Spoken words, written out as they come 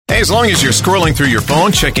As long as you're scrolling through your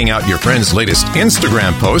phone, checking out your friend's latest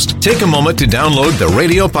Instagram post, take a moment to download the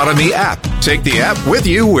Radio Para Mi app. Take the app with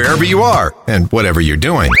you wherever you are and whatever you're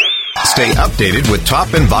doing. Stay updated with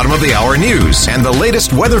top and bottom of the hour news and the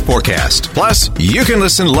latest weather forecast. Plus, you can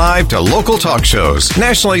listen live to local talk shows,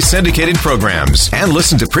 nationally syndicated programs, and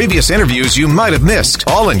listen to previous interviews you might have missed,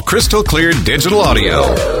 all in crystal clear digital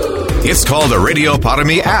audio. It's called the Radio Para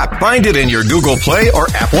Mi app. Find it in your Google Play or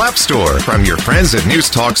Apple App Store from your friends at News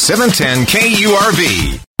Talk 710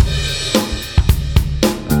 KURV.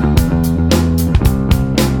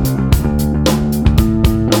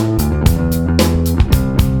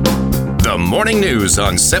 The morning news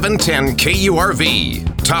on 710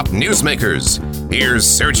 KURV. Top newsmakers. Here's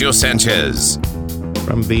Sergio Sanchez.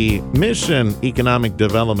 From the Mission Economic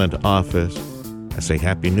Development Office, I say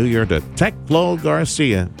Happy New Year to Tech Flo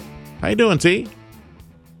Garcia. How you doing, T?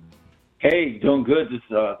 Hey, doing good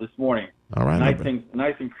this morning. All right,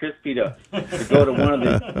 nice and crispy to go to one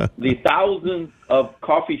of the thousands of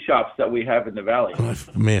coffee shops that we have in the valley. Oh,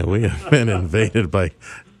 man, we have been invaded by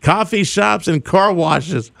coffee shops and car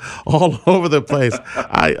washes all over the place.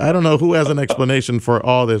 I don't know who has an explanation for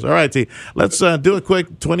all this. All right, T, let's do a quick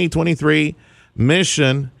 2023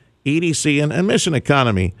 Mission EDC and Mission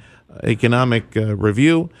Economy economic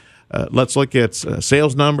review. Let's look at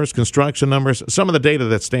sales numbers, construction numbers, some of the data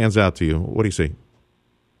that stands out to you. What do you see?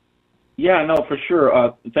 Yeah, no, for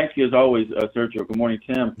sure. Thank you as always, Sergio. Good morning,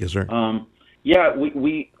 Tim. Yes, sir. Yeah,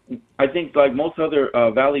 I think like most other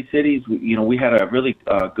Valley cities, we had a really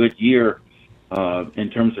good year in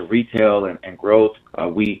terms of retail and growth.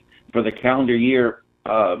 For the calendar year,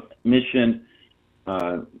 Mission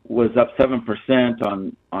was up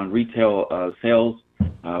 7% on retail sales.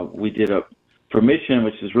 For Mission,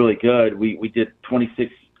 which is really good, we did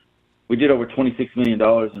over $26 million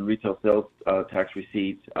in retail sales tax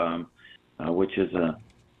receipts, which is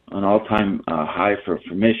an all-time high for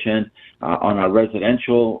Mission. On our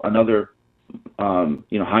residential, another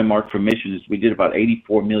high mark for Mission is we did about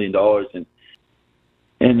 $84 million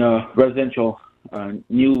in residential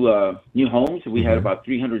new homes. We had about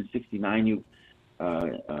 369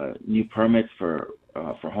 new permits for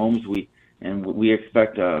homes. We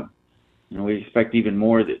expect even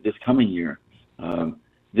more this coming year.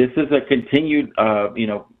 This is a continued,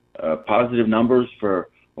 positive numbers for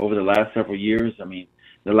over the last several years. I mean,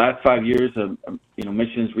 the last 5 years,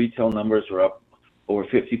 Mission's retail numbers were up over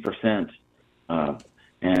 50%. I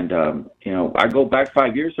go back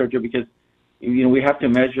 5 years, Sergio, because we have to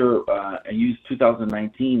measure and use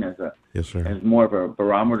 2019 as more of a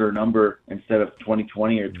barometer number instead of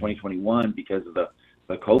 2020 or 2021 because of the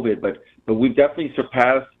COVID. But we've definitely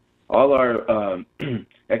surpassed all our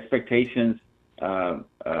expectations,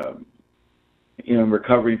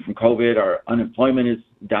 recovering from COVID. Our unemployment is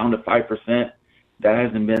down to 5%. That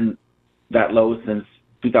hasn't been that low since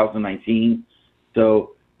 2019.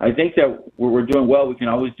 So I think that we're doing well. We can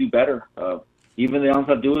always do better. Even the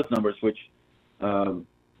Gonzalez numbers, which,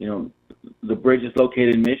 the bridge is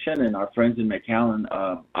located in Mission and our friends in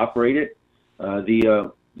McAllen operate it.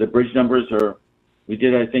 The bridge numbers we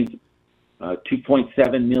did, I think,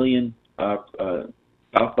 2.7 million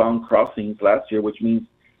southbound crossings last year, which means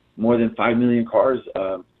more than 5 million cars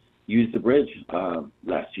used the bridge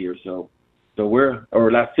last year. So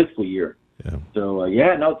last fiscal year. Yeah. So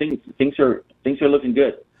things are looking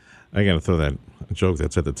good. I got to throw that joke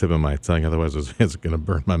that's at the tip of my tongue, otherwise it's going to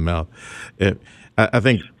burn my mouth. I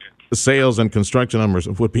think sales and construction numbers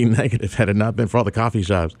would be negative had it not been for all the coffee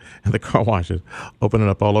shops and the car washes opening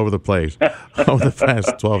up all over the place over the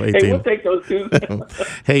past 12, 18. Hey, we'll take those too.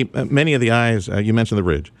 Hey, many of the eyes, you mentioned the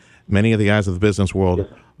bridge, many of the eyes of the business world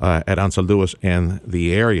at Gonzalez and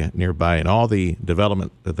the area nearby and all the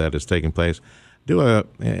development that is taking place. Do a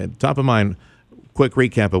top of mind quick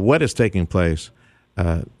recap of what is taking place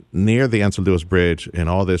near the Gonzalez Bridge and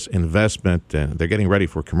all this investment. They're getting ready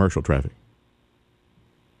for commercial traffic.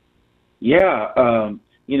 Yeah,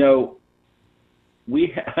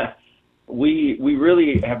 we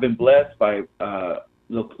really have been blessed by the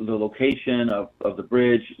location of the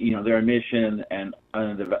bridge. Their mission and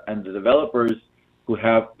the developers who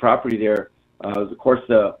have property there. Of course,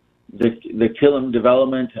 the Killam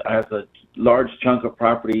development has a large chunk of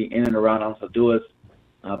property in and around Gonzalez,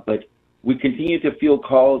 but we continue to field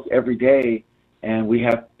calls every day, and we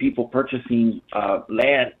have people purchasing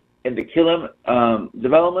land in the Killam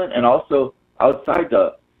development and also outside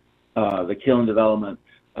the Killam development.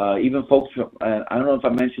 Even folks from, I don't know if I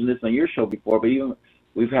mentioned this on your show before, but even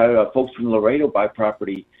we've had folks from Laredo buy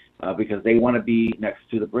property because they want to be next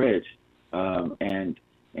to the bridge. And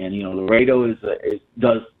Laredo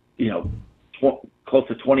does close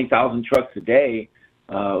to 20,000 trucks a day,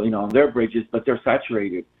 on their bridges, but they're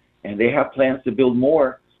saturated, and they have plans to build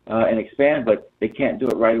more and expand, but they can't do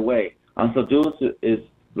it right away. Gonzalez is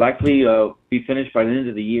likely be finished by the end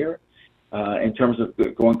of the year in terms of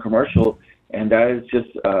going commercial, and that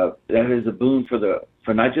is a boon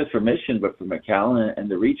for not just for Mission, but for McAllen and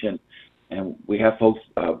the region. And we have folks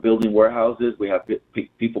building warehouses. We have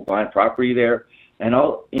people buying property there, and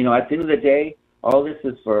all. At the end of the day, all this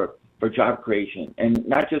is for job creation, and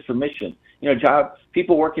not just for Mission.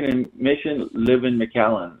 People working in Mission live in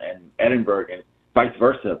McAllen and Edinburgh, and vice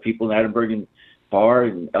versa. People in Edinburgh and Far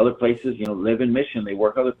and other places, live in Mission. They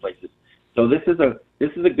work other places. So this is a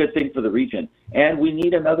good thing for the region, and we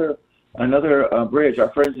need another bridge. Our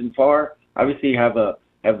friends in Far obviously have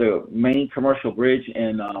the main commercial bridge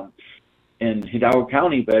in Hidalgo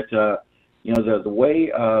County, but the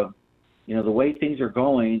way things are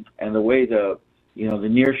going, and the way the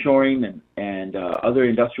nearshoring and other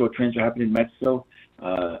industrial trends are happening in Mexico,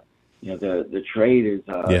 the trade is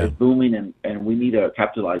booming, and we need to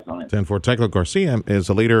capitalize on it. And for Teclo Garcia is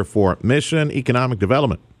a leader for Mission Economic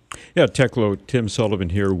Development. Yeah, Teclo, Tim Sullivan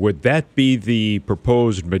here. Would that be the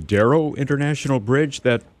proposed Madero International Bridge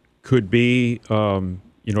that could be,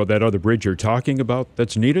 that other bridge you're talking about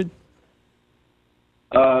that's needed?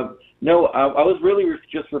 No, I was really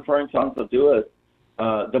just referring to Gonzalez.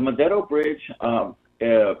 The Madero Bridge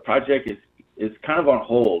project is kind of on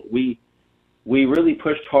hold. We really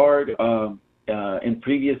pushed hard in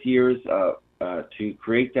previous years to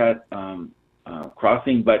create that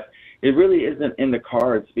crossing, but it really isn't in the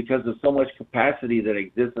cards because of so much capacity that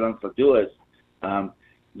exists on Gonzalez.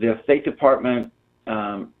 The State Department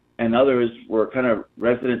and others were kind of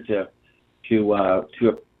resident to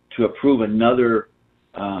approve another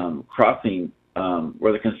crossing,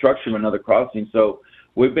 or the construction of another crossing. So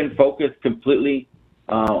we've been focused completely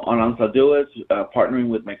on Gonzalez, partnering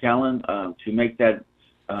with McAllen to make that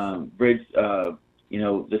bridge, the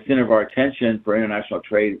center of our attention for international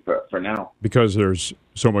trade for now. Because there's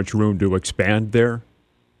so much room to expand there?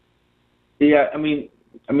 Yeah, I mean,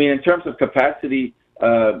 in terms of capacity,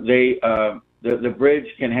 the bridge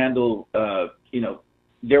can handle,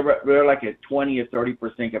 they're like at 20 or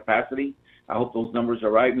 30% capacity. I hope those numbers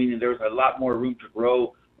are right, meaning there's a lot more room to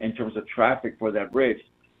grow in terms of traffic for that bridge.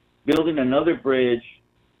 Building another bridge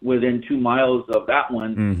within 2 miles of that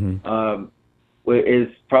one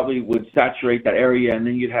would saturate that area, and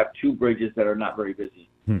then you'd have two bridges that are not very busy.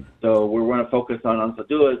 So we want to focus on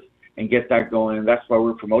Gonzalez and get that going, and that's why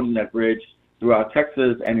we're promoting that bridge throughout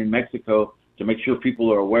Texas and in Mexico to make sure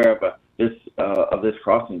people are aware of this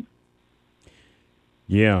crossing.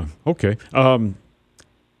 Yeah. Okay.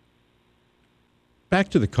 Back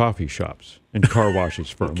to the coffee shops and car washes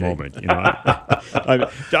for a moment.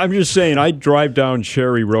 I'm just saying, I drive down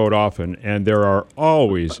Cherry Road often, and there are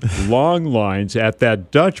always long lines at that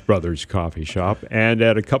Dutch Brothers coffee shop and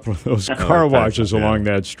at a couple of those car washes along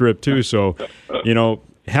that strip, too. So,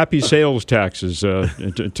 happy sales taxes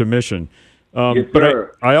to Mission. Yes,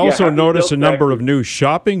 but I also notice a number of new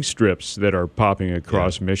shopping strips that are popping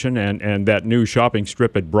across Mission, and that new shopping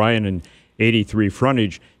strip at Bryan and 83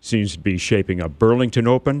 frontage seems to be shaping up. Burlington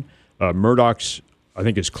open. Murdoch's, I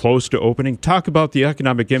think, is close to opening. Talk about the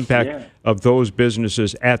economic impact of those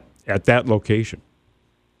businesses at that location.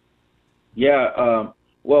 Yeah.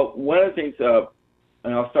 Well, one of the things,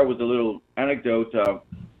 and I'll start with a little anecdote.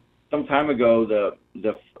 Some time ago,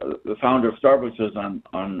 the founder of Starbucks was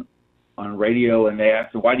on radio, and they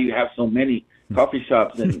asked him, "Why do you have so many coffee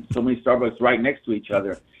shops and so many Starbucks right next to each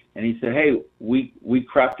other?" And he said, "Hey, we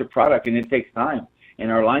craft a product, and it takes time,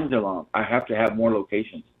 and our lines are long. I have to have more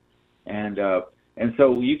locations." And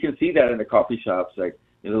so you can see that in the coffee shops. Like,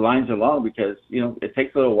 the lines are long because it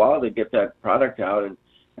takes a little while to get that product out,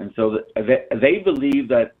 and so they believe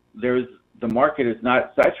that the market is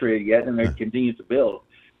not saturated yet, and they continue to build.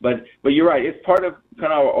 But you're right. It's part of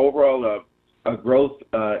kind of our overall growth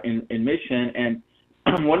in Mission. And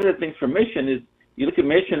one of the things for Mission is, you look at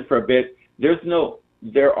Mission for a bit.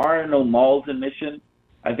 There are no malls in Mission.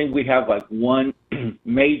 I think we have like one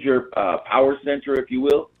major power center, if you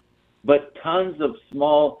will, but tons of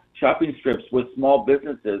small shopping strips with small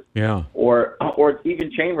businesses, or even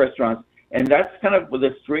chain restaurants. And that's kind of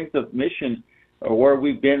the strength of Mission, or where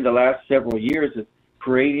we've been the last several years, is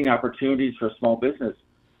creating opportunities for small business.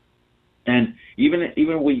 And even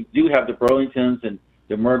we do have the Burlingtons and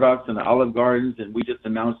the Murdochs and the Olive Gardens, and we just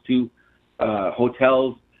announced two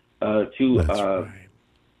hotels,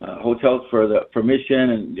 hotels for Mission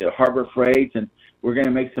and Harbor Freight, and we're going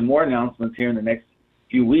to make some more announcements here in the next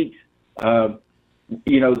few weeks.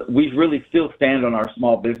 We really still stand on our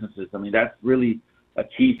small businesses. I mean, that's really a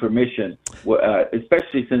key for Mission,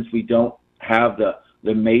 especially since we don't have the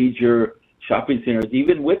the major shopping centers.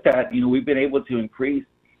 Even with that, we've been able to increase,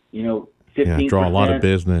 15%, draw a lot of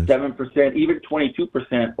business, 7%, even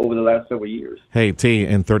 22% over the last several years. Hey, T,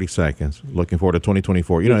 in 30 seconds, looking forward to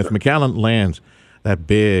 2024. If McAllen lands that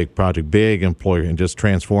big project, big employer, and just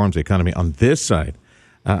transforms the economy on this side,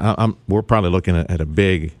 we're probably looking at a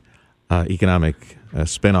big economic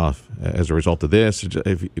spinoff as a result of this.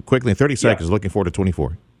 Quickly, in 30 seconds, looking forward to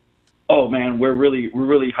 24. Oh man, we're really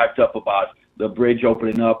hyped up about the bridge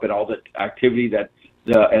opening up and all the activity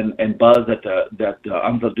and buzz that the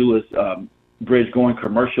Gonzalez bridge going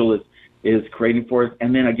commercial is creating for us.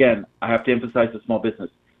 And then again, I have to emphasize the small business.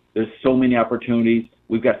 There's so many opportunities.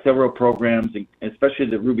 We've got several programs, especially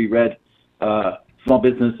the Ruby Red small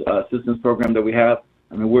business assistance program that we have.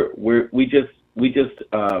 I mean, we just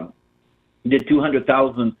did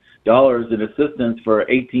 $200,000 in assistance for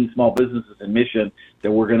 18 small businesses in Mission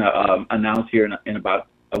that we're going to announce here in about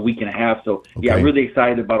a week and a half. So, yeah, really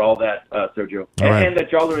excited about all that, Sergio. And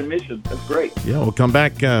that y'all are in Mission. That's great. Yeah, we'll come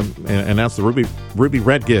back and announce the Ruby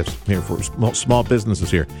Red gifts here for small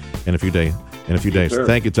businesses here in a few days. Yes,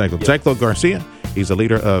 Thank you, Teclo. Yes. Teclo Garcia, he's the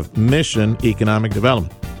leader of Mission Economic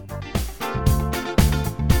Development.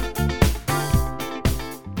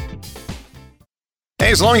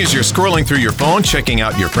 As long as you're scrolling through your phone, checking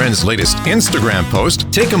out your friend's latest Instagram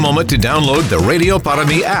post, take a moment to download the Radio Para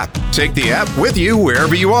Mi app. Take the app with you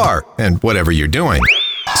wherever you are and whatever you're doing.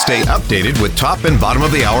 Stay updated with top and bottom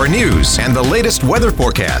of the hour news and the latest weather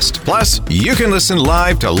forecast. Plus, you can listen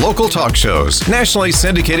live to local talk shows, nationally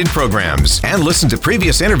syndicated programs, and listen to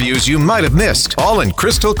previous interviews you might have missed, all in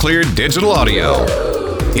crystal clear digital audio.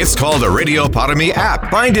 It's called the Radio Para Mi app.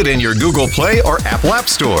 Find it in your Google Play or Apple App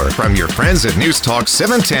Store from your friends at News Talk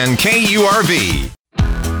 710 KURV.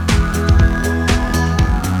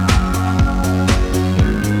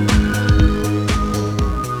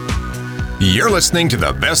 You're listening to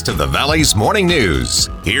the best of the Valley's morning news.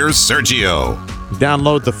 Here's Sergio.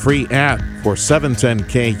 Download the free app for 710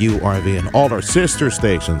 KURV and all our sister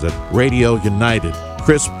stations at Radio United.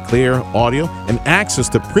 Crisp, clear audio, and access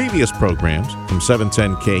to previous programs from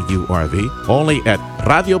 710 KURV only at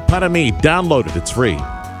Radio Para Mi. Download it. It's free.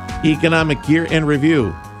 Economic year in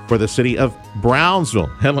review for the city of Brownsville.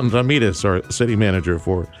 Helen Ramirez, our city manager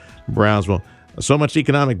for Brownsville. So much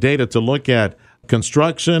economic data to look at.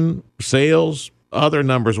 Construction, sales, other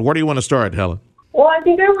numbers. Where do you want to start, Helen? Well, I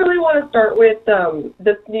think I really want to start with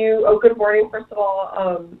this new, good morning, first of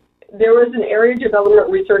all. There was an area development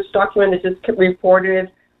research document that just reported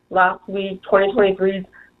last week, 2023's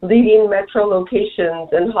leading metro locations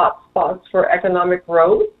and hotspots for economic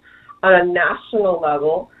growth on a national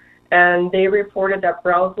level. And they reported that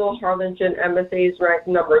Brownsville, Harlingen MSAs ranked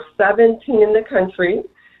number 17 in the country.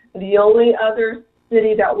 The only other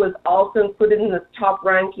city that was also included in this top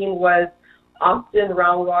ranking was Austin,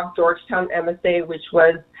 Round Rock, Georgetown MSA, which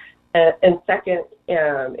was in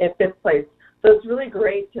fifth place. So it's really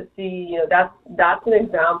great to see, that's an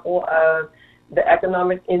example of the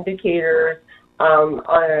economic indicators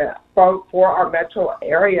for our metro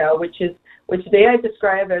area, which they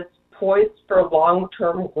describe as poised for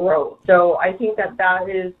long-term growth. So I think that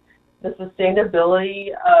is the sustainability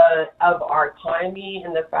of our economy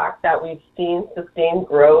and the fact that we've seen sustained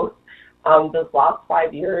growth this last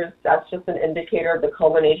 5 years. That's just an indicator of the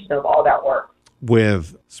culmination of all that work.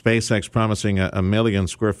 With SpaceX promising 1 million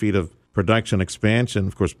square feet of production expansion,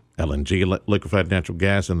 of course, LNG, liquefied natural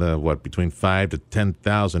gas, and between 5,000 to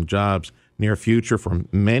 10,000 jobs near future for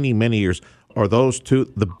many, many years. Are those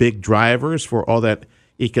two the big drivers for all that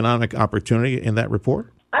economic opportunity in that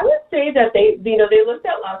report? I would say that they looked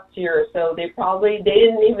at last year, so this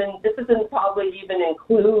doesn't probably even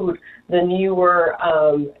include the newer,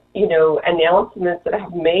 announcements that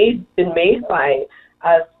have been made by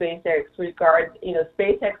SpaceX.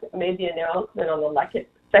 SpaceX made the announcement on the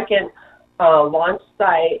second launch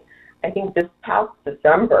site, I think this past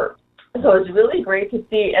December. So it's really great to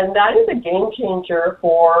see, and that is a game changer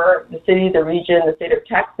for the city, the region, the state of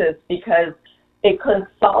Texas, because it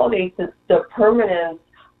consolidates the permanence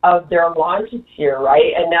of their launches here,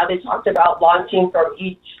 right? And now they talked about launching from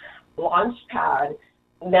each launch pad.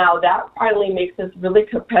 Now that finally makes us really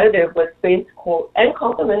competitive with Space Coast and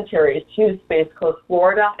complementary to Space Coast,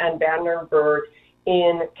 Florida, and Vandenberg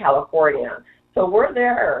in California. So we're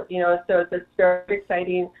there, so it's very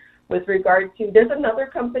exciting with regard to, there's another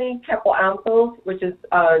company, Keppel Amphos, which is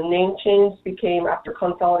name change became after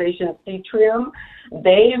consolidation Cetrium.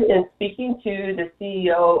 They, in speaking to the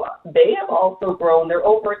CEO, they have also grown. They're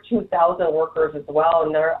over 2,000 workers as well,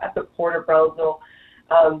 and they're at the Port of Brownsville.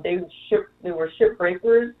 They were ship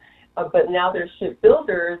breakers, but now they're ship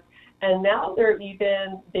builders, And now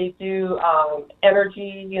they do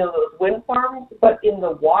energy, those wind farms, but in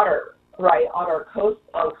the water, right, on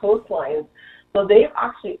coastlines. So they've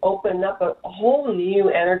actually opened up a whole new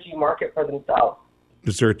energy market for themselves.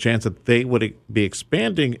 Is there a chance that they would be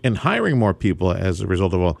expanding and hiring more people as a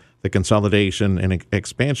result of the consolidation and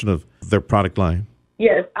expansion of their product line?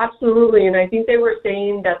 Yes, absolutely. And I think they were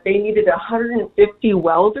saying that they needed 150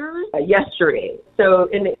 welders yesterday. So,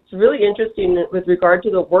 and it's really interesting with regard to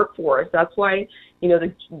the workforce. That's why,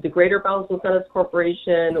 the Greater Brownsville Sons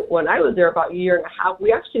Corporation, when I was there about a year and a half,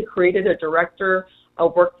 we actually created a director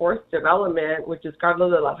of workforce development, which is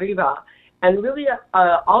Carlos de la Riva, and really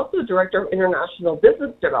also director of international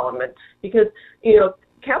business development, because,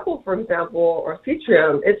 Campbell, for example, or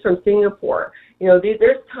Citrium, is from Singapore.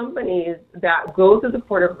 There's companies that go to the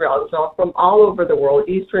Port of Brownsville from all over the world,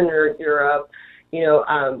 Eastern Europe,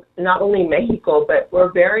 not only Mexico, but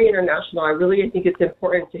we're very international. I think it's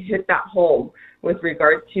important to hit that home with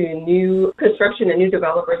regard to new construction and new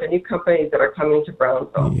developers and new companies that are coming to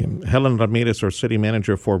Brownsville. Helen Ramirez, our city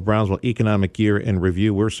manager for Brownsville Economic Year in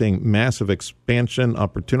Review. We're seeing massive expansion,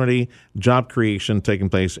 opportunity, job creation taking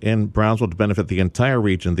place in Brownsville to benefit the entire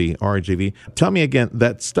region, the RGV. Tell me again,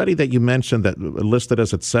 that study that you mentioned that listed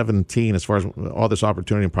us at 17 as far as all this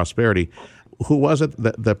opportunity and prosperity, who was it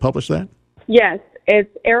that published that? Yes, it's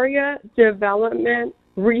Area Development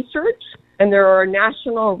Research, and they're a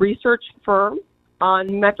national research firm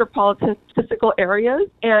on metropolitan statistical areas.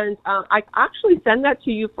 And I actually send that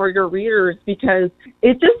to you for your readers because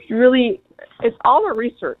it's all a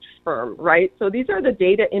research firm, right? So these are the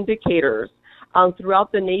data indicators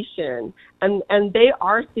throughout the nation, and they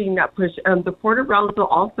are seeing that push. The Port of Brownsville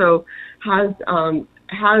also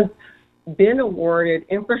has been awarded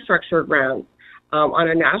infrastructure grants on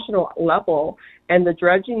a national level, and the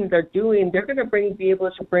dredging they're doing, they're going to be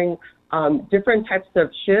able to bring different types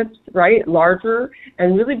of ships, right, larger,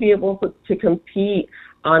 and really be able to compete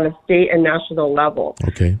on a state and national level.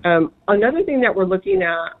 Okay. Another thing that we're looking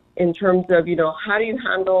at in terms of, how do you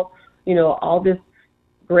handle, all this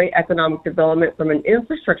great economic development from an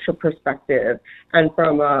infrastructure perspective and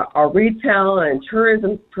from a retail and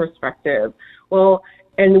tourism perspective. Well,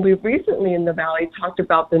 and we've recently in the Valley talked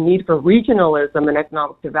about the need for regionalism and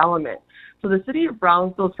economic development. So the city of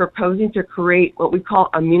Brownsville is proposing to create what we call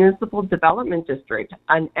a municipal development district,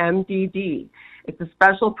 an MDD. It's a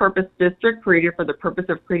special purpose district created for the purpose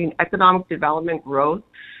of creating economic development growth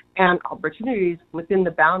and opportunities within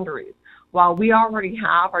the boundaries. While we already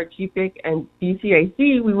have our GPIC and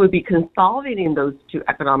BCAC, we would be consolidating those two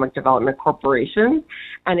economic development corporations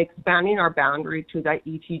and expanding our boundary to that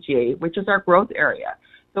ETJ, which is our growth area.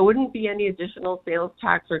 There wouldn't be any additional sales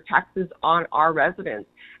tax or taxes on our residents.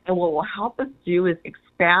 And what will help us do is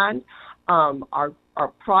expand our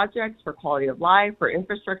projects for quality of life, for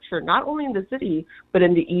infrastructure, not only in the city, but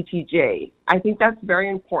in the ETJ. I think that's very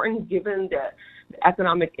important given the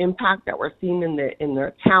economic impact that we're seeing in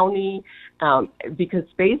the county, because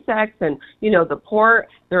SpaceX and, the port,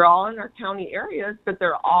 they're all in our county areas, but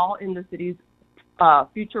they're all in the city's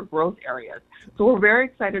future growth areas. So we're very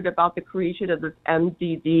excited about the creation of this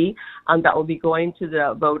MDD that will be going to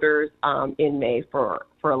the voters in May for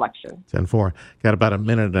election. 10-4. Got about a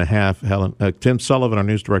minute and a half, Helen. Tim Sullivan, our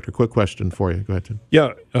news director, quick question for you. Go ahead, Tim.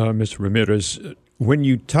 Yeah, Mr. Ramirez, when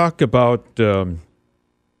you talk about the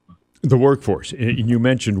workforce, and you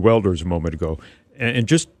mentioned welders a moment ago, and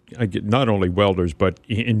just not only welders, but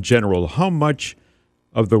in general, how much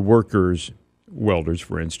of the workers, welders,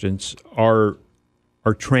 for instance, are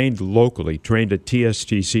trained locally, trained at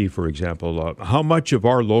TSTC, for example? How much of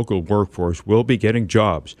our local workforce will be getting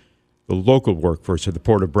jobs, the local workforce at the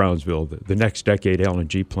Port of Brownsville, the next decade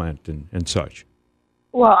LNG plant and such?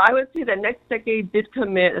 Well, I would say the next decade did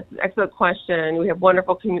commit. It's an excellent question. We have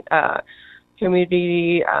wonderful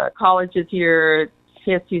community colleges here,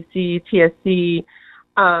 TSTC, TSC,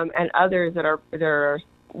 and others that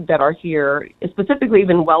are here, specifically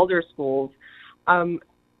even welder schools.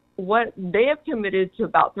 What they have committed to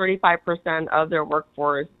about 35% of their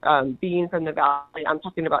workforce being from the Valley. I'm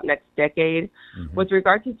talking about next decade. Mm-hmm. With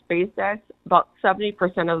regard to SpaceX, about 70%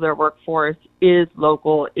 of their workforce is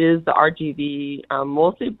local, is the RGV,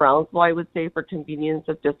 mostly Brownsville, I would say, for convenience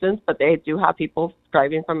of distance, but they do have people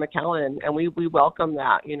driving from McAllen, and we welcome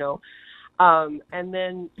that, and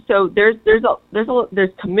then so there's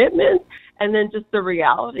commitment, and then just the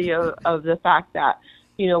reality of the fact that,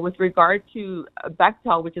 with regard to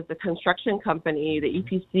Bechtel, which is the construction company, the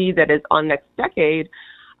EPC that is on next decade,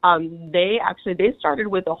 they started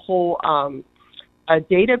with a whole a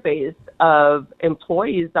database of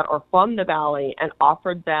employees that are from the Valley and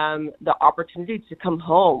offered them the opportunity to come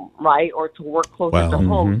home, right, or to work closer to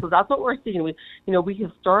home. So that's what we're seeing. We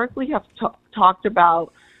historically have talked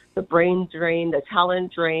about the brain drain, the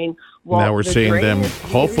talent drain. Well, now we're seeing them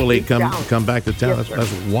hopefully come back to town. Yes,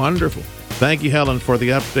 that's wonderful. Thank you, Helen, for the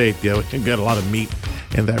update. Yeah, we got a lot of meat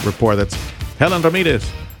in that report. That's Helen Ramirez,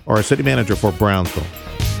 our city manager for Brownsville.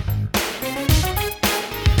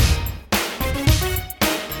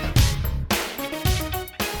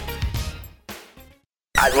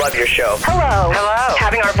 I love your show. Hello. Hello.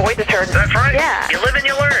 Having our voices heard. That's right. Yeah. You live and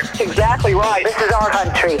you learn. Exactly right. This is our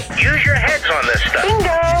country. Use your heads on this stuff.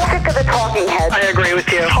 Bingo. Sick of the talking heads. I agree with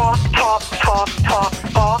you. Talk, talk, talk, talk,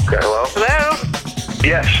 talk. Hello? Hello?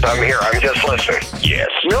 Yes, I'm here. I'm just listening. Yes.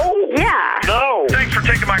 No. Yeah. No. Thanks for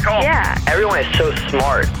taking my call. Yeah. Everyone is so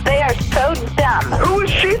smart. They are so dumb. Who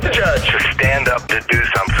is she to judge? To stand up to do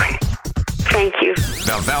something. Thank you.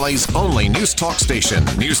 The Valley's only News Talk station,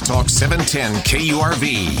 News Talk 710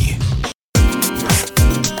 KURV.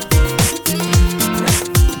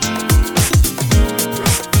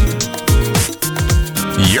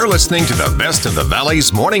 You're listening to the best of the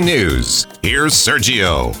Valley's morning news. Here's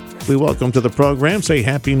Sergio. We welcome to the program. Say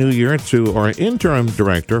Happy New Year to our interim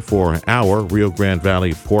director for our Rio Grande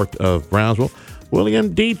Valley Port of Brownsville,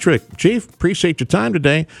 William Dietrich. Chief, appreciate your time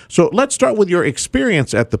today. So let's start with your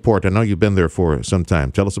experience at the port. I know you've been there for some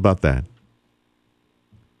time. Tell us about that.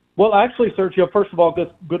 Well, actually, Sergio, first of all,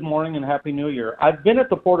 good morning and Happy New Year. I've been at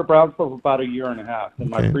the Port of Brownsville for about a year and a half. In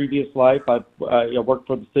my previous life, I've worked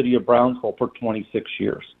for the city of Brownsville for 26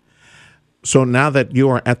 years. So now that you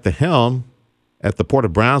are at the helm at the Port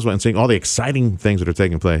of Brownsville and seeing all the exciting things that are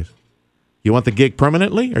taking place, you want the gig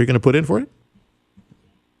permanently? Are you going to put in for it?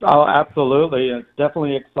 Oh, absolutely. It's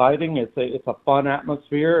definitely exciting. It's a fun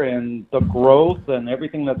atmosphere, and the growth and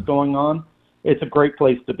everything that's going on, it's a great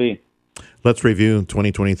place to be. Let's review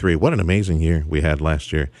 2023. What an amazing year we had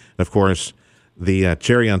last year. And of course, the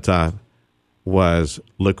cherry on top was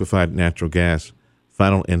liquefied natural gas,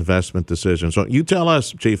 final investment decision. So you tell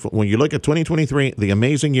us, Chief, when you look at 2023, the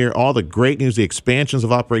amazing year, all the great news, the expansions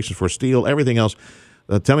of operations for steel, everything else,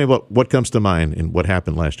 tell me about what comes to mind and what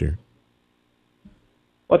happened last year.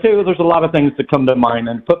 I'll tell you, there's a lot of things that come to mind,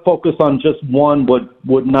 and put focus on just one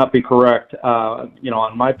would not be correct,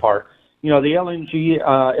 on my part. The LNG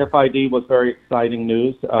FID was very exciting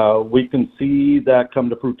news. We can see that come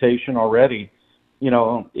to fruition already.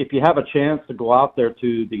 If you have a chance to go out there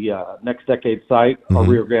to the Next Decade site, or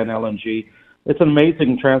Rio Grande LNG, it's an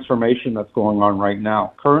amazing transformation that's going on right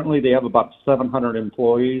now. Currently, they have about 700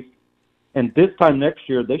 employees, and this time next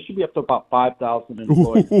year, they should be up to about 5,000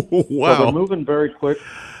 employees. Wow. So they're moving very quick.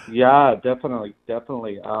 Yeah, definitely.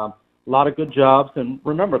 A lot of good jobs, and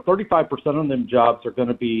remember, 35% of them jobs are going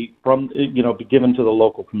to be be given to the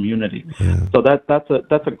local community. Yeah. So that's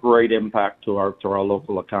a great impact to our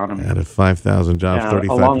local economy. Out of 5,000 jobs, 35%.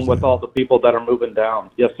 Along with all the people that are moving down.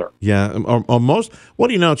 Yes, sir. Yeah, almost. What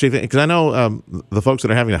do you know, Chief? Because I know the folks that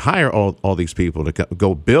are having to hire all these people to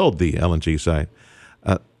go build the LNG site.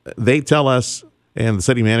 They tell us, and the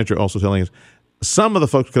city manager also telling us, some of the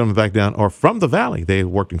folks coming back down are from the Valley. They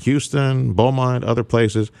worked in Houston, Beaumont, other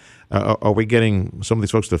places. Are we getting some of these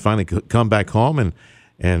folks to finally come back home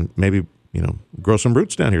and maybe, grow some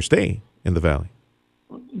roots down here, stay in the Valley?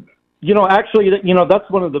 Actually, that's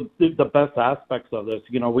one of the best aspects of this.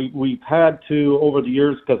 We've had to, over the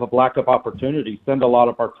years, because of lack of opportunity, send a lot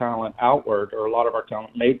of our talent outward, or a lot of our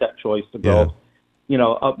talent made that choice to go,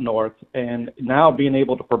 up north. And now being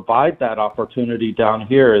able to provide that opportunity down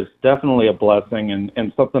here is definitely a blessing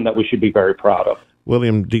and something that we should be very proud of.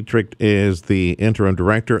 William Dietrich is the interim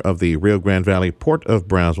director of the Rio Grande Valley Port of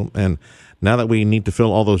Brownsville. And now that we need to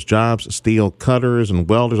fill all those jobs, steel cutters and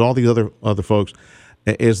welders, all the other folks,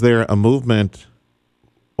 is there a movement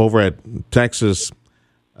over at Texas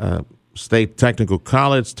State Technical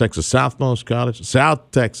College, Texas Southmost College,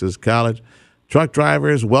 South Texas College, truck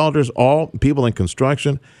drivers, welders, all people in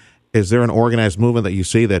construction? Is there an organized movement that you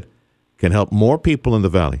see that can help more people in the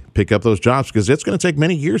Valley pick up those jobs? Because it's going to take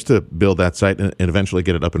many years to build that site and eventually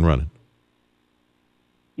get it up and running.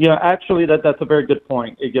 Yeah, actually, that's a very good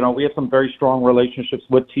point. We have some very strong relationships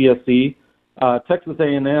with TSE. Texas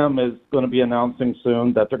A&M is going to be announcing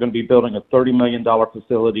soon that they're going to be building a $30 million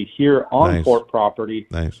facility here on port property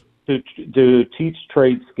to teach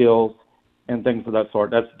trade skills and things of that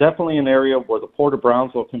sort. That's definitely an area where the Port of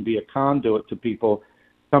Brownsville can be a conduit to people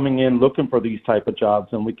coming in looking for these type of jobs,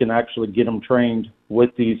 and we can actually get them trained with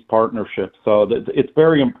these partnerships. So it's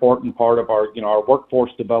very important part of our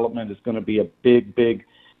workforce development is going to be a big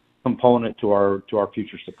component to our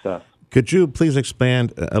future success. Could you please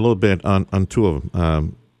expand a little bit on two of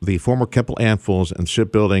them? The former Keppel Anfels and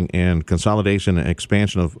shipbuilding and consolidation and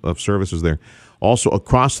expansion of services there. Also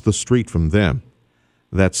across the street from them,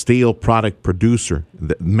 that steel product producer,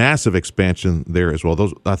 the massive expansion there as well.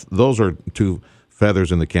 Those are two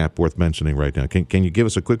feathers in the cap worth mentioning right now. Can you give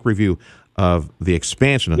us a quick review of the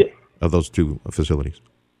expansion of those two facilities?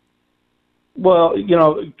 Well,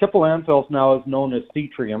 Keppel Anfels now is known as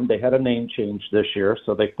Cetrium. They had a name change this year,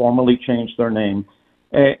 so they formally changed their name,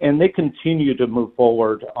 and they continue to move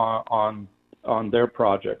forward on their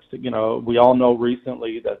projects. We all know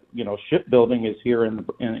recently that shipbuilding is here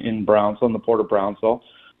in Brownsville, in the port of Brownsville.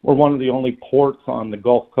 We're one of the only ports on the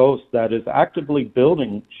Gulf Coast that is actively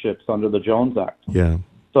building ships under the Jones Act. Yeah.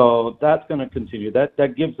 So that's going to continue.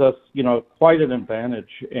 That gives us, quite an advantage,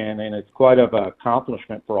 and it's quite of an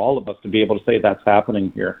accomplishment for all of us to be able to say that's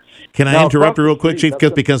happening here. Can I interrupt you real quick, Chief?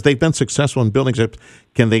 Because they've been successful in building ships.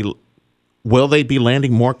 Will they be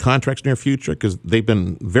landing more contracts near future? Because they've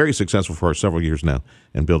been very successful for several years now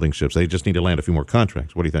in building ships. They just need to land a few more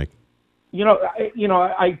contracts. What do you think?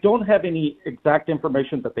 I don't have any exact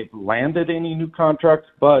information that they've landed any new contracts,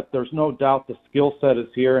 but there's no doubt the skill set is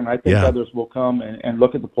here, and I think others will come and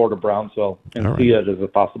look at the Port of Brownsville and see it as a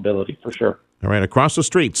possibility for sure. All right, across the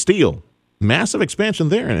street, steel, massive expansion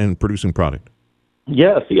there in producing product.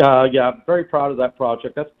 Yes, I'm very proud of that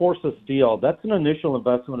project. That's Forces Steel. That's an initial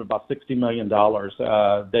investment of about $60 million.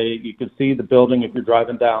 You can see the building if you're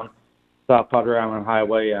driving down South Powder Island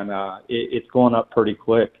Highway, and it's going up pretty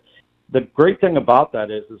quick. The great thing about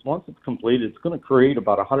that is once it's completed, it's going to create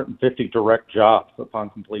about 150 direct jobs upon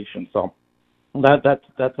completion. So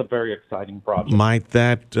that's a very exciting project. Might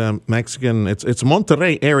that Mexican? It's a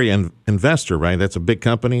Monterrey area investor, right? That's a big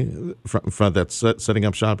company that's setting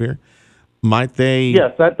up shop here. Might they?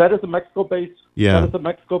 Yes, that is a Mexico-based. Yeah. That is a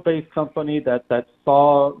Mexico-based company that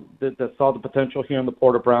saw the potential here in the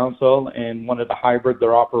Port of Brownsville and wanted to hybrid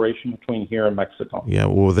their operation between here and Mexico. Yeah.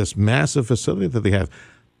 Well, this massive facility that they have.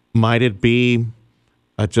 Might it be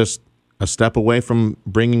just a step away from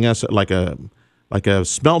bringing us like a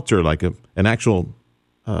smelter, like an actual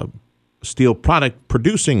steel product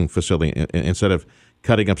producing facility instead of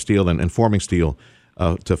cutting up steel and forming steel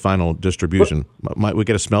to final distribution? Might we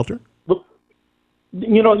get a smelter?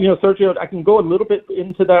 Sergio, I can go a little bit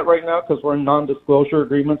into that right now because we're in non-disclosure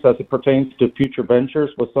agreements as it pertains to future ventures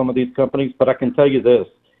with some of these companies. But I can tell you this,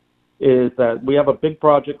 is that we have a big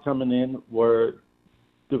project coming in where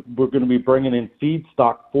we're going to be bringing in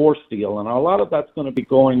feedstock for steel, and a lot of that's going to be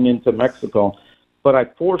going into Mexico. But I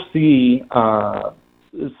foresee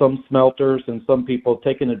some smelters and some people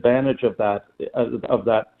taking advantage of that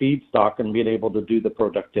feedstock and being able to do the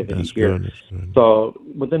productivity here. That's good. So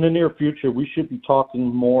within the near future, we should be talking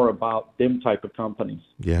more about them type of companies.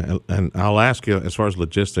 Yeah, and I'll ask you, as far as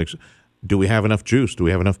logistics, do we have enough juice? Do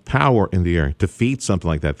we have enough power in the air to feed something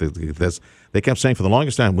like that? They kept saying for the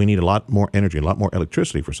longest time, we need a lot more energy, a lot more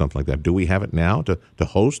electricity for something like that. Do we have it now to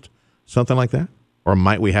host something like that? Or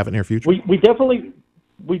might we have it in the near future?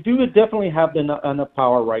 We do definitely have enough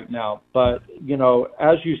power right now. But,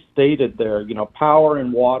 as you stated there, power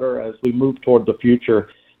and water as we move toward the future,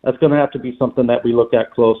 that's going to have to be something that we look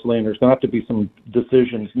at closely. And there's going to have to be some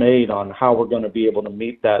decisions made on how we're going to be able to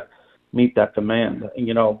meet that demand.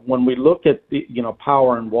 When we look at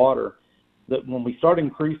power and water, that when we start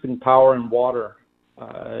increasing power and water,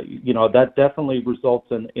 that definitely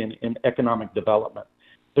results in economic development.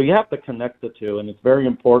 So you have to connect the two, and it's very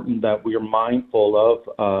important that we are mindful of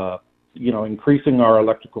increasing our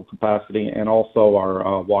electrical capacity and also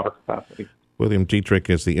our water capacity. William Dietrich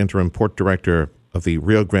is the interim port director of the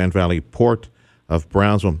Rio Grande Valley Port of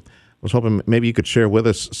Brownsville. I was hoping maybe you could share with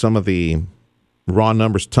us some of the raw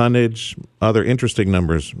numbers, tonnage, other interesting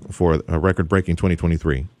numbers for a record-breaking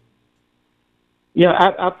 2023.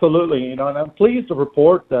 Yeah, absolutely. And I'm pleased to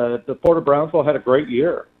report that the Port of Brownsville had a great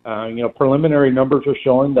year. Preliminary numbers are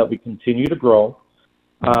showing that we continue to grow.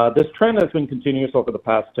 This trend has been continuous over the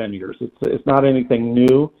past 10 years. It's not anything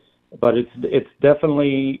new, but it's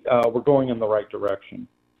definitely we're going in the right direction.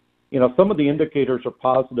 Some of the indicators are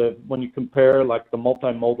positive when you compare like the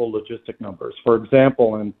multimodal logistic numbers. For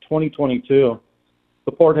example, in 2022,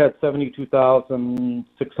 the port had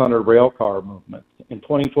 72,600 rail car movements. In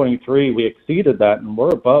 2023, we exceeded that, and we're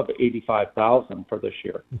above 85,000 for this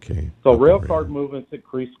year. Okay. So rail car movements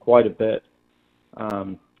increased quite a bit.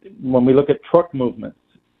 When we look at truck movements,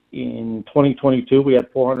 in 2022, we had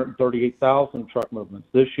 438,000 truck movements.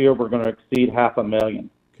 This year, we're going to exceed 500,000.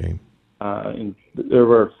 Okay. There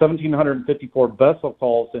were 1,754 vessel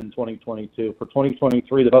calls in 2022. For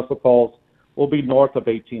 2023, the vessel calls will be north of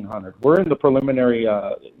 1,800. We're in the preliminary.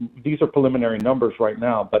 These are preliminary numbers right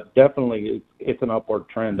now, but definitely it's an upward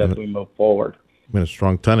trend as we move forward. I mean, a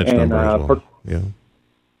strong tonnage number as well.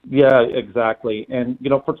 Yeah, exactly. And,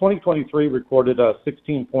 for 2023, recorded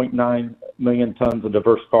 16.9 million tons of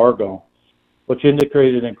diverse cargo, which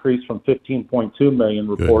indicated an increase from 15.2 million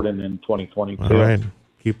reported in 2022. All right.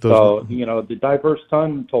 Keep those. So, the diverse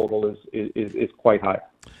ton total is quite high.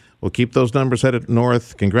 Well, keep those numbers headed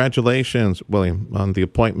north. Congratulations, William, on the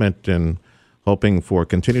appointment and hoping for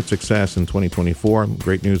continued success in 2024.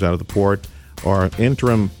 Great news out of the port. Our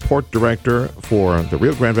interim port director for the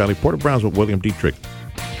Rio Grande Valley Port of Brownsville, William Dietrich.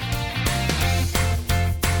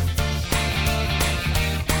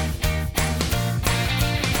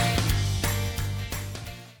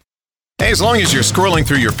 As long as you're scrolling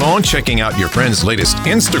through your phone, checking out your friend's latest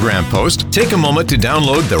Instagram post, take a moment to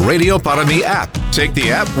download the Radio Para Mi app. Take the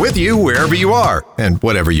app with you wherever you are and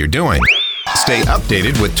whatever you're doing. Stay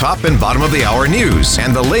updated with top and bottom of the hour news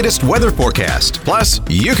and the latest weather forecast. Plus,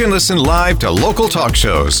 you can listen live to local talk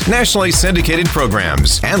shows, nationally syndicated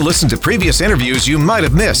programs, and listen to previous interviews you might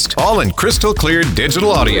have missed, all in crystal clear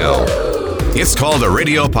digital audio. It's called the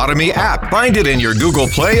Radio Para Mi app. Find it in your Google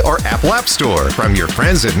Play or Apple App Store from your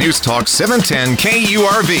friends at News Talk 710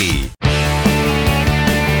 KURV.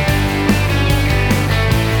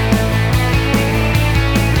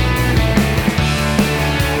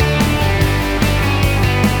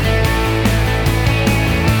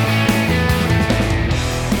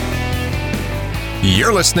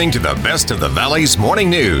 You're listening to the Best of the Valley's morning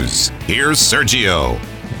news. Here's Sergio.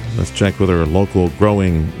 Let's check with our local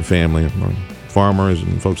growing family, farmers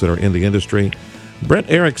and folks that are in the industry. Bret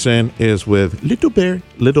Erickson is with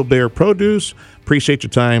Little Bear Produce. Appreciate your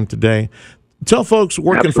time today. Tell folks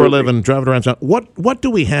working for a living, driving around town, what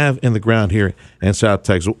do we have in the ground here in South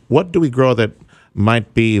Texas? What do we grow that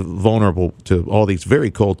might be vulnerable to all these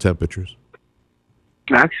very cold temperatures?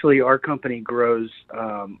 Actually, our company grows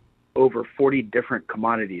over 40 different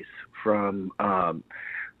commodities, from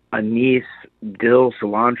anise, dill,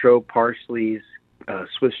 cilantro, parsleys,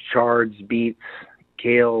 Swiss chards, beets,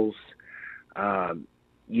 kales,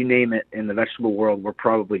 you name it in the vegetable world, we're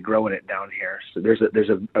probably growing it down here. So there's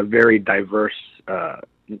a very diverse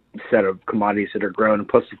set of commodities that are grown, and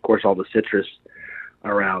plus, of course, all the citrus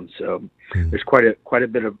around. So there's quite a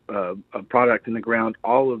bit of product in the ground.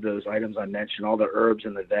 All of those items I mentioned, all the herbs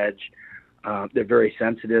and the veg, they're very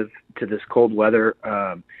sensitive to this cold weather.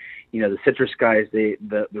 The citrus guys,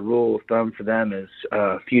 the rule of thumb for them is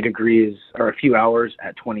a few degrees or a few hours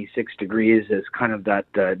at 26 degrees is kind of that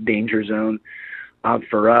danger zone.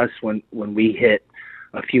 For us, when we hit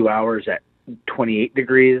a few hours at 28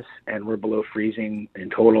 degrees and we're below freezing in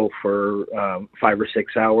total for 5 or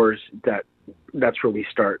 6 hours, that's where we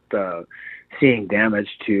start seeing damage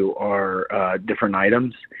to our different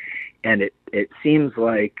items. And it seems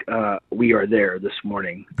like we are there this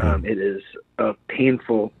morning. It is a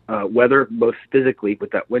painful weather, both physically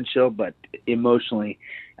with that wind chill, but emotionally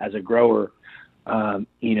as a grower.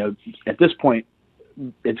 At this point,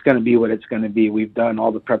 it's going to be what it's going to be. We've done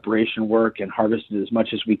all the preparation work and harvested as much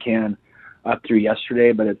as we can up through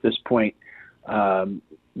yesterday. But at this point,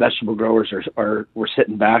 vegetable growers we're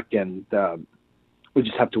sitting back, and we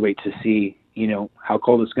just have to wait to see how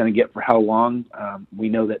cold it's going to get for how long. We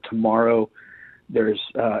know that tomorrow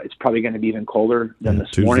it's probably going to be even colder than this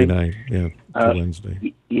Tuesday morning. Night,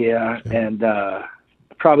 Wednesday. And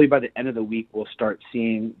probably by the end of the week, we'll start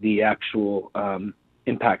seeing the actual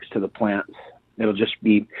impacts to the plants. It'll just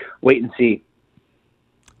be wait and see.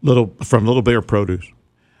 From Little Bear Produce,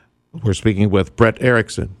 we're speaking with Bret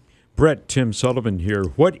Erickson. Bret, Tim Sullivan here.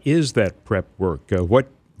 What is that prep work?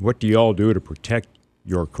 What do you all do to protect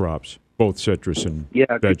your crops, both citrus and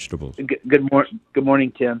vegetables? Good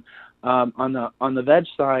morning, Tim. On the veg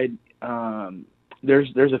side,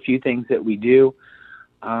 there's a few things that we do.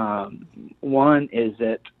 One is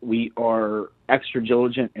that we are extra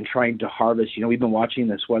diligent in trying to harvest. We've been watching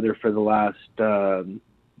this weather for the last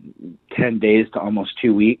 10 days to almost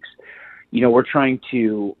 2 weeks. We're trying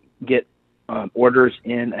to get orders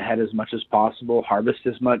in ahead as much as possible, harvest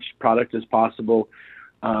as much product as possible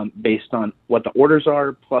based on what the orders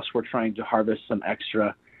are. Plus, we're trying to harvest some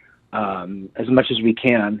extra as much as we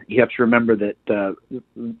can. You have to remember that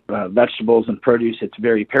vegetables and produce, it's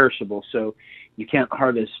very perishable, so you can't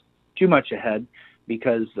harvest too much ahead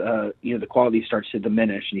because the quality starts to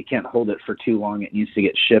diminish and you can't hold it for too long. It needs to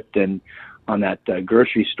get shipped in on that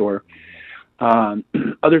grocery store.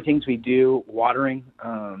 Other things we do, watering.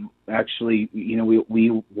 Actually,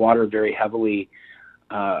 we water very heavily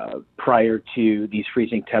prior to these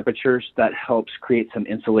freezing temperatures. That helps create some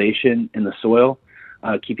insulation in the soil.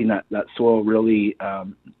 keeping that soil really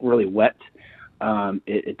really wet.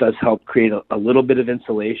 It does help create a little bit of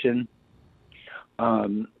insulation,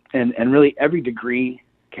 and really every degree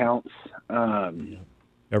counts.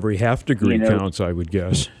 Every half degree counts, I would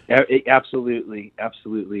guess. Absolutely.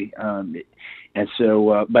 And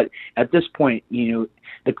so, but at this point, and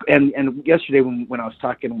yesterday when I was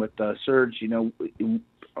talking with Serge,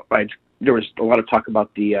 there was a lot of talk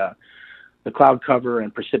about the cloud cover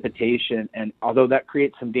and precipitation, and although that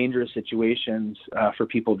creates some dangerous situations for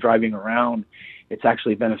people driving around, it's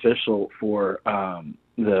actually beneficial for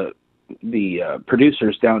the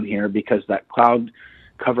producers down here, because that cloud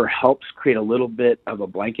cover helps create a little bit of a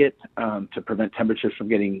blanket to prevent temperatures from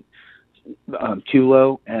getting too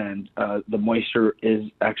low, and the moisture is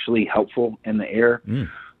actually helpful in the air.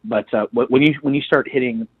 But when you start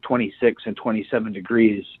hitting 26 and 27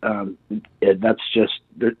 degrees, that's just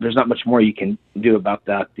there's not much more you can do about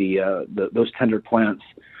that. Those tender plants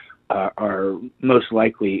are most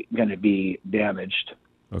likely going to be damaged.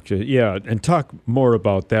 Okay, yeah, and talk more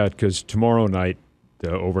about that, because tomorrow night,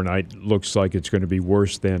 overnight, looks like it's going to be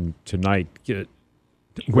worse than tonight.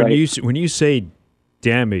 When you say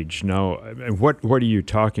damage now, what are you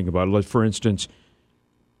talking about? For instance,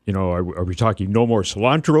 are we talking no more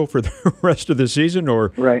cilantro for the rest of the season,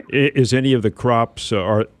 or is any of the crops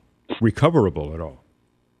are recoverable at all?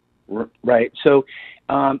 Right. So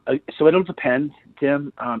it'll depend,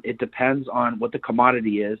 Tim. It depends on what the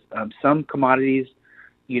commodity is. Some commodities,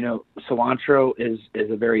 cilantro is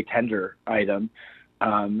a very tender item.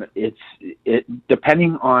 It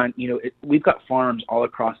depending on, we've got farms all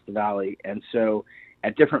across the valley. And so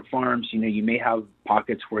at different farms, you may have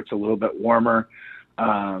pockets where it's a little bit warmer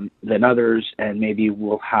than others. And maybe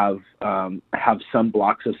we'll have some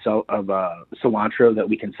blocks of cilantro that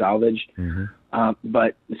we can salvage.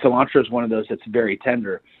 But cilantro is one of those that's very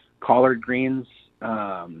tender. Collard greens,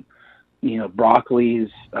 broccolis,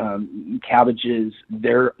 cabbages,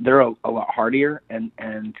 they're a lot hardier and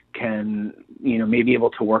can, may be able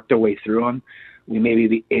to work their way through them. We may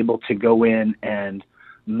be able to go in and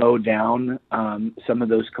mow down some of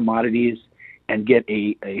those commodities and get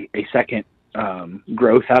a second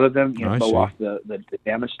growth out of them, mow off the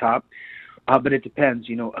damaged top. But it depends.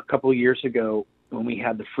 A couple of years ago when we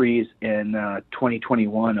had the freeze in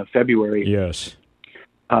 2021 of February, yes,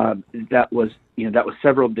 that was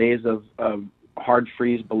several days of hard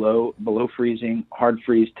freeze, below freezing, hard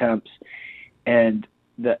freeze temps, and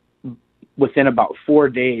within about 4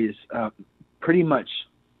 days, pretty much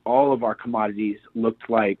all of our commodities looked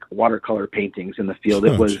like watercolor paintings in the field.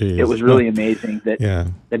 It was really amazing that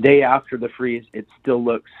the day after the freeze, it still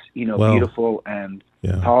looks beautiful and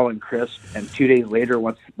tall and crisp. And 2 days later,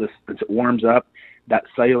 once it warms up, that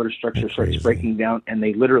cellular structure starts breaking down, and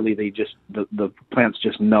the plants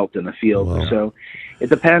just melt in the field. Wow. So it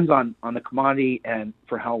depends on the commodity and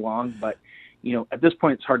for how long. But at this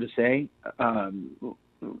point, it's hard to say.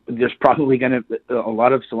 There's probably a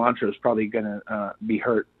lot of cilantro is probably going to be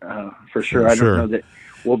hurt for sure. I don't know that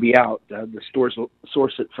we'll be out. The stores will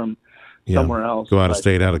source it from somewhere else. Go out of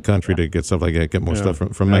state, out of country to get stuff like that, get more stuff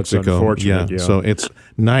from Mexico. Yeah. So it's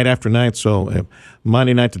night after night. So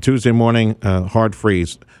Monday night to Tuesday morning, hard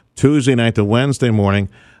freeze. Tuesday night to Wednesday morning,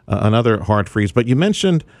 another hard freeze. But you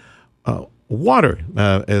mentioned water.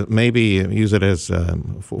 Maybe use it as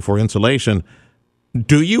for insulation.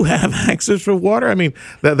 Do you have access for water? I mean,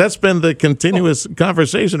 that's been the continuous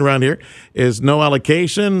conversation around here, is no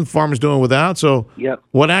allocation, farmers doing without. So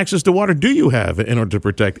what access to water do you have in order to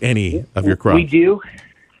protect any of your crops? We do.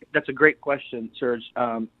 That's a great question, Serge.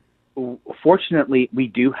 Fortunately, we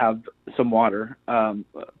do have some water.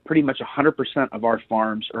 Pretty much 100% of our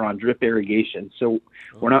farms are on drip irrigation. So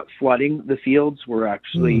we're not flooding the fields. We're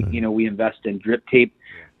actually, we invest in drip tape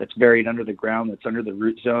that's buried under the ground, that's under the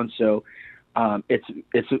root zone. So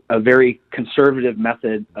it's a very conservative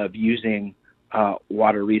method of using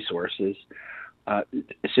water resources.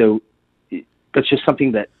 So that's just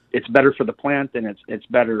something that it's better for the plant, and it's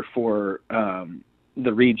better for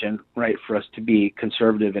the region, right? For us to be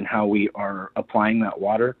conservative in how we are applying that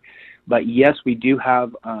water. But yes, we do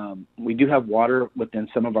have water within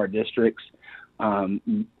some of our districts,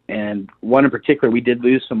 and one in particular, we did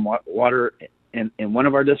lose some water in one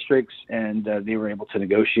of our districts, and they were able to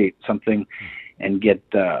negotiate something and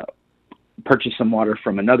purchase some water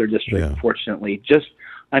from another district. Fortunately, just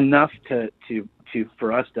enough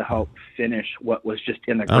for us to help finish what was just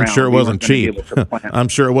in the ground. I'm sure it wasn't cheap. I'm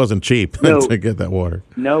sure it wasn't cheap to get that water.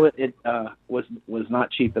 No, it was not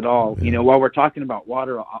cheap at all. While we're talking about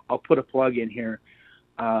water, I'll put a plug in here.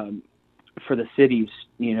 for the cities,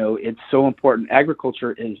 it's so important.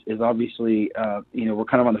 Agriculture is obviously, we're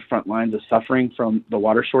kind of on the front lines of suffering from the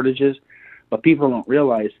water shortages, but people don't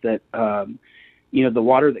realize that, the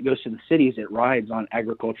water that goes to the cities, it rides on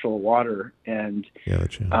agricultural water. And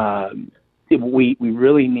we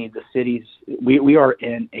really need the cities. We are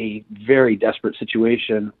in a very desperate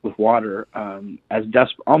situation with water,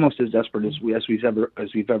 almost as desperate as we've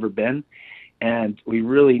ever been. And we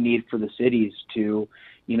really need for the cities to,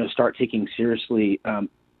 start taking seriously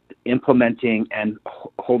implementing and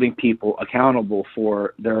holding people accountable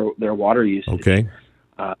for their water usage. Okay.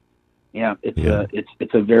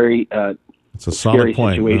 It's a very it's a solid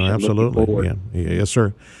point. No, absolutely. Yeah. Yes,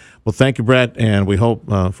 sir. Well, thank you, Bret, and we hope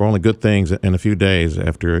for only good things in a few days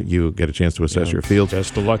after you get a chance to assess your field.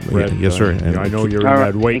 Best of luck, Bret. Yes, sir. And I know you're in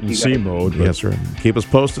that wait-and-see mode. Yes, sir. Keep us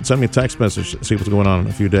posted. Send me a text message. See what's going on in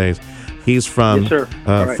a few days. He's from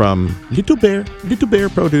from Little Bear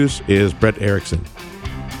Produce is Bret Erickson.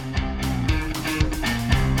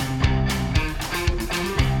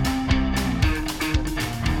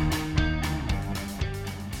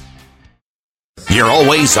 You're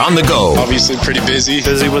always on the go. Obviously pretty busy.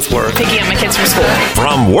 Busy with work. Picking up my kids from school.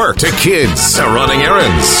 From work to kids to running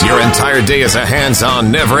errands, your entire day is a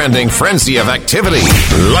hands-on, never-ending frenzy of activity.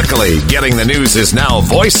 Luckily, getting the news is now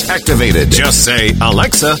voice-activated. Just say,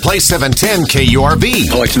 Alexa, play 710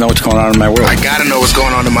 KURV. I like to know what's going on in my world. I gotta know what's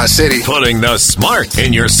going on in my city. Putting the smart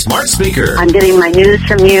in your smart speaker. I'm getting my news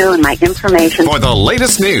from you and my information. For the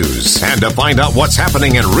latest news and to find out what's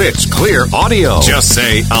happening in rich, clear audio, just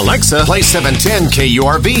say, Alexa, play 710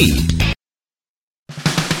 KURV.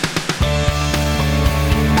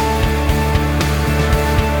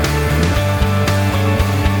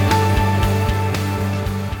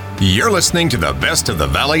 You're listening to the best of the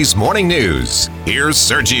Valley's morning news. Here's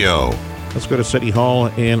Sergio. Let's go to City Hall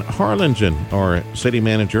in Harlingen. Our city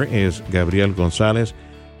manager is Gabriel Gonzalez.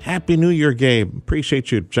 Happy New Year, Gabe.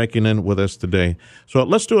 Appreciate you checking in with us today. So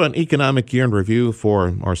let's do an economic year in review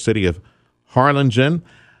for our city of Harlingen.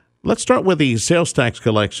 Let's start with the sales tax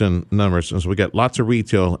collection numbers, since we got lots of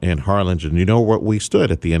retail in Harlingen. You know where we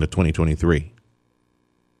stood at the end of 2023.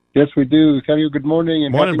 Yes, we do. Sergio, good morning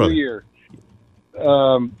and Morning, Happy brother. New Year.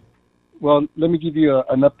 Well, let me give you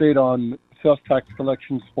an update on sales tax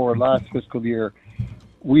collections for last fiscal year.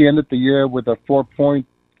 We ended the year with a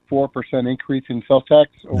 4.4% increase in sales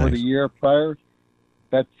tax over the year prior.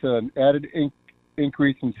 That's an added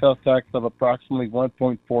increase in sales tax of approximately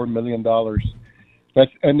 $1.4 million.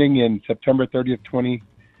 That's ending in September 30th,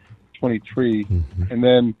 2023. Mm-hmm. And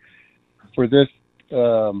then for this,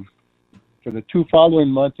 for the two following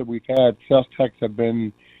months that we've had, sales tax have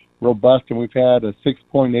been robust, and we've had a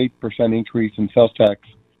 6.8% increase in sales tax.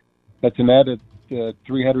 That's an added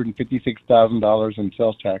 $356,000 in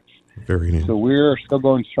sales tax. Very neat. So we're still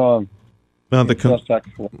going strong. Now, on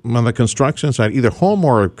the construction side, either home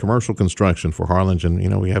or commercial construction for Harlingen,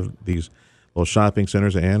 we have these little shopping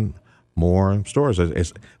centers and more stores.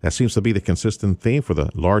 That seems to be the consistent theme for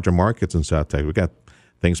the larger markets in South Texas. We got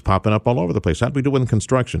things popping up all over the place. How do we do in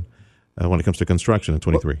construction when it comes to construction in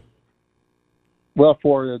 23? Well,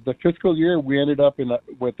 for the fiscal year, we ended up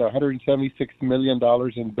with $176 million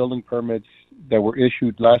in building permits that were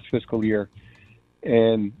issued last fiscal year.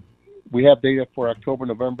 And we have data for October,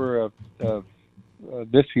 November of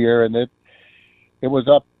this year, and it was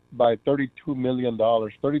up by $32 million,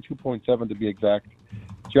 32.7 to be exact,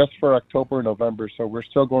 just for October and November. So we're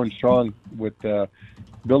still going strong with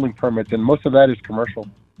building permits, and most of that is commercial.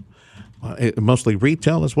 Mostly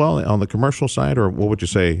retail as well on the commercial side, or what would you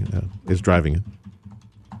say is driving it?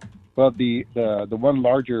 Well, the one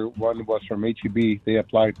larger one was from H-E-B. They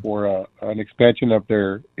applied for an expansion of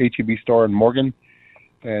their H-E-B store in Morgan,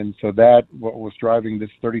 and so that what was driving this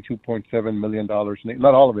 $32.7 million.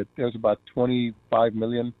 Not all of it. There was about $25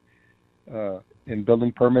 million in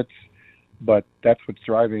building permits, but that's what's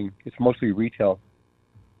driving. It's mostly retail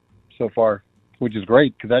so far, which is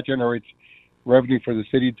great because that generates revenue for the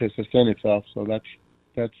city to sustain itself. So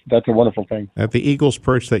that's a wonderful thing. At the Eagles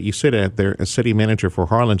Perch that you sit at there, as city manager for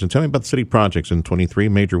Harlingen, tell me about the city projects in 23,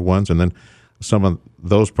 major ones, and then some of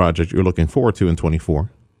those projects you're looking forward to in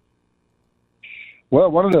 24. Well,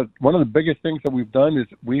 one of the biggest things that we've done is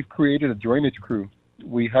we've created a drainage crew.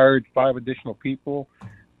 We hired 5 additional people,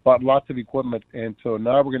 bought lots of equipment, and so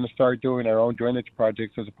now we're going to start doing our own drainage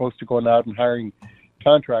projects as opposed to going out and hiring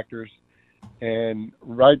contractors. And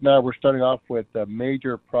right now we're starting off with a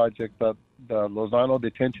major project, the Lozano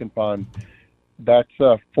Detention Pond. That's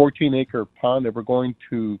a 14-acre pond that we're going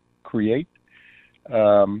to create,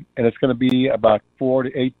 and it's going to be about 4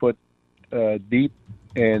 to 8 foot deep,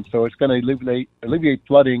 and so it's going to alleviate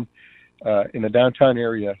flooding in the downtown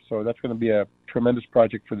area. So that's going to be a tremendous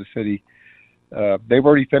project for the city. They've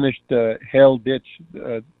already finished Hale Ditch.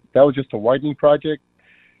 That was just a widening project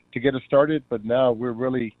to get us started, but now we're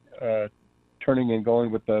really turning and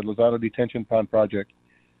going with the Lozano Detention Pond project.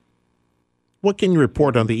 What can you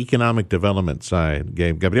report on the economic development side,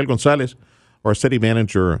 Gabe? Gabriel Gonzalez, our city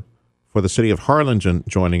manager for the city of Harlingen,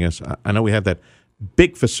 joining us. I know we have that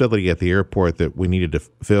big facility at the airport that we needed to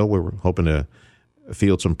fill. We were hoping to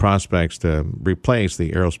field some prospects to replace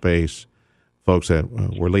the aerospace folks that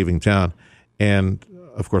were leaving town. And,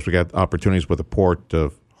 of course, we got opportunities with the port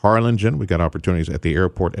of Harlingen. We got opportunities at the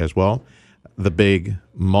airport as well. The big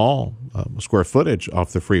mall, square footage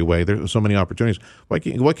off the freeway. There's so many opportunities.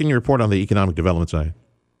 What can you report on the economic development side?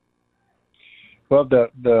 Well,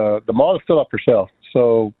 the mall is still up for sale.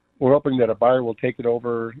 So we're hoping that a buyer will take it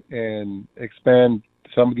over and expand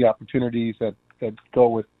some of the opportunities that go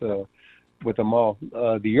with the mall.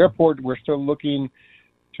 The airport, we're still looking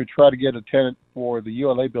to try to get a tenant for the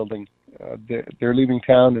ULA building. They're leaving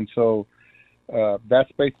town, and so that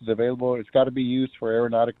space is available. It's got to be used for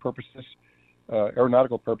aeronautical purposes.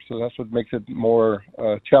 That's what makes it more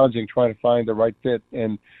challenging trying to find the right fit.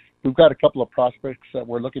 And we've got a couple of prospects that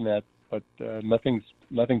we're looking at, but nothing's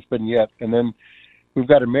been yet. And then we've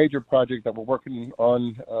got a major project that we're working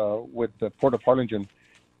on with the Port of Harlingen.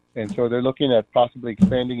 And so they're looking at possibly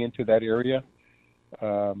expanding into that area.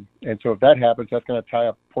 And so if that happens, that's going to tie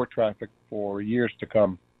up port traffic for years to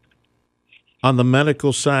come. On the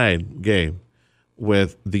medical side, Gabe,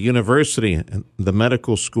 with the university and the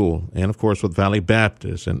medical school, and of course with Valley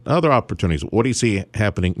Baptist and other opportunities, what do you see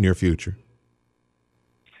happening near future?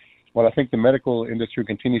 Well, I think the medical industry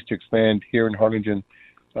continues to expand here in Harlingen.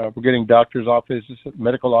 We're getting doctors' offices,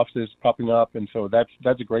 medical offices popping up, and so that's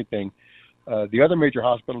a great thing. The other major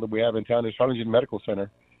hospital that we have in town is Harlingen Medical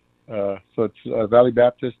Center. So it's Valley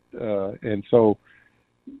Baptist, and so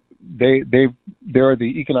they're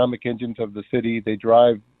the economic engines of the city. They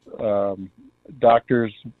drive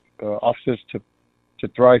doctors' offices to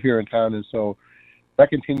thrive here in town, and so that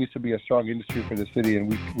continues to be a strong industry for the city,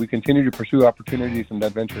 and we continue to pursue opportunities in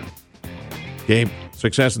that venture. Gabe,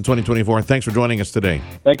 success in 2024. Thanks for joining us today.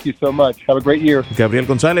 Thank you so much. Have a great year. Gabriel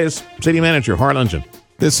Gonzalez, City Manager, Harlingen.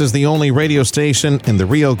 This is the only radio station in the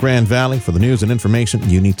Rio Grande Valley for the news and information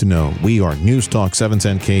you need to know. We are News Talk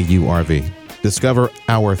 710 KURV. Discover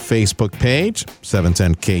our Facebook page,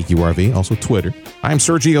 710 KURV, also Twitter. I'm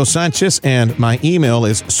Sergio Sanchez, and my email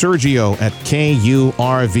is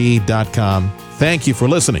sergio@kurv.com. Thank you for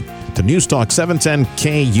listening to News Talk 710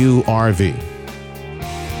 KURV.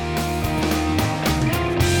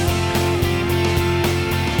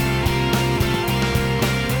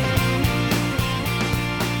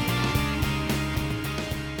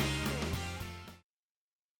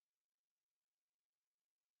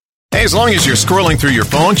 As long as you're scrolling through your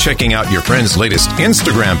phone, checking out your friend's latest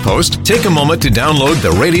Instagram post, take a moment to download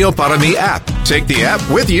the Radio Para Mi app. Take the app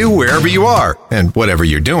with you wherever you are and whatever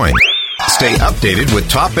you're doing. Stay updated with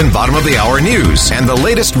top and bottom of the hour news and the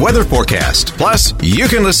latest weather forecast. Plus, you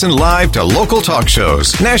can listen live to local talk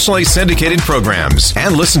shows, nationally syndicated programs,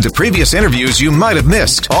 and listen to previous interviews you might have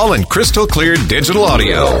missed, all in crystal clear digital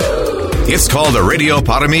audio. It's called the Radio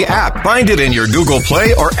Para Mi app. Find it in your Google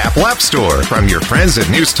Play or Apple App Store from your friends at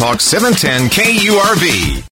News Talk 710 KURV.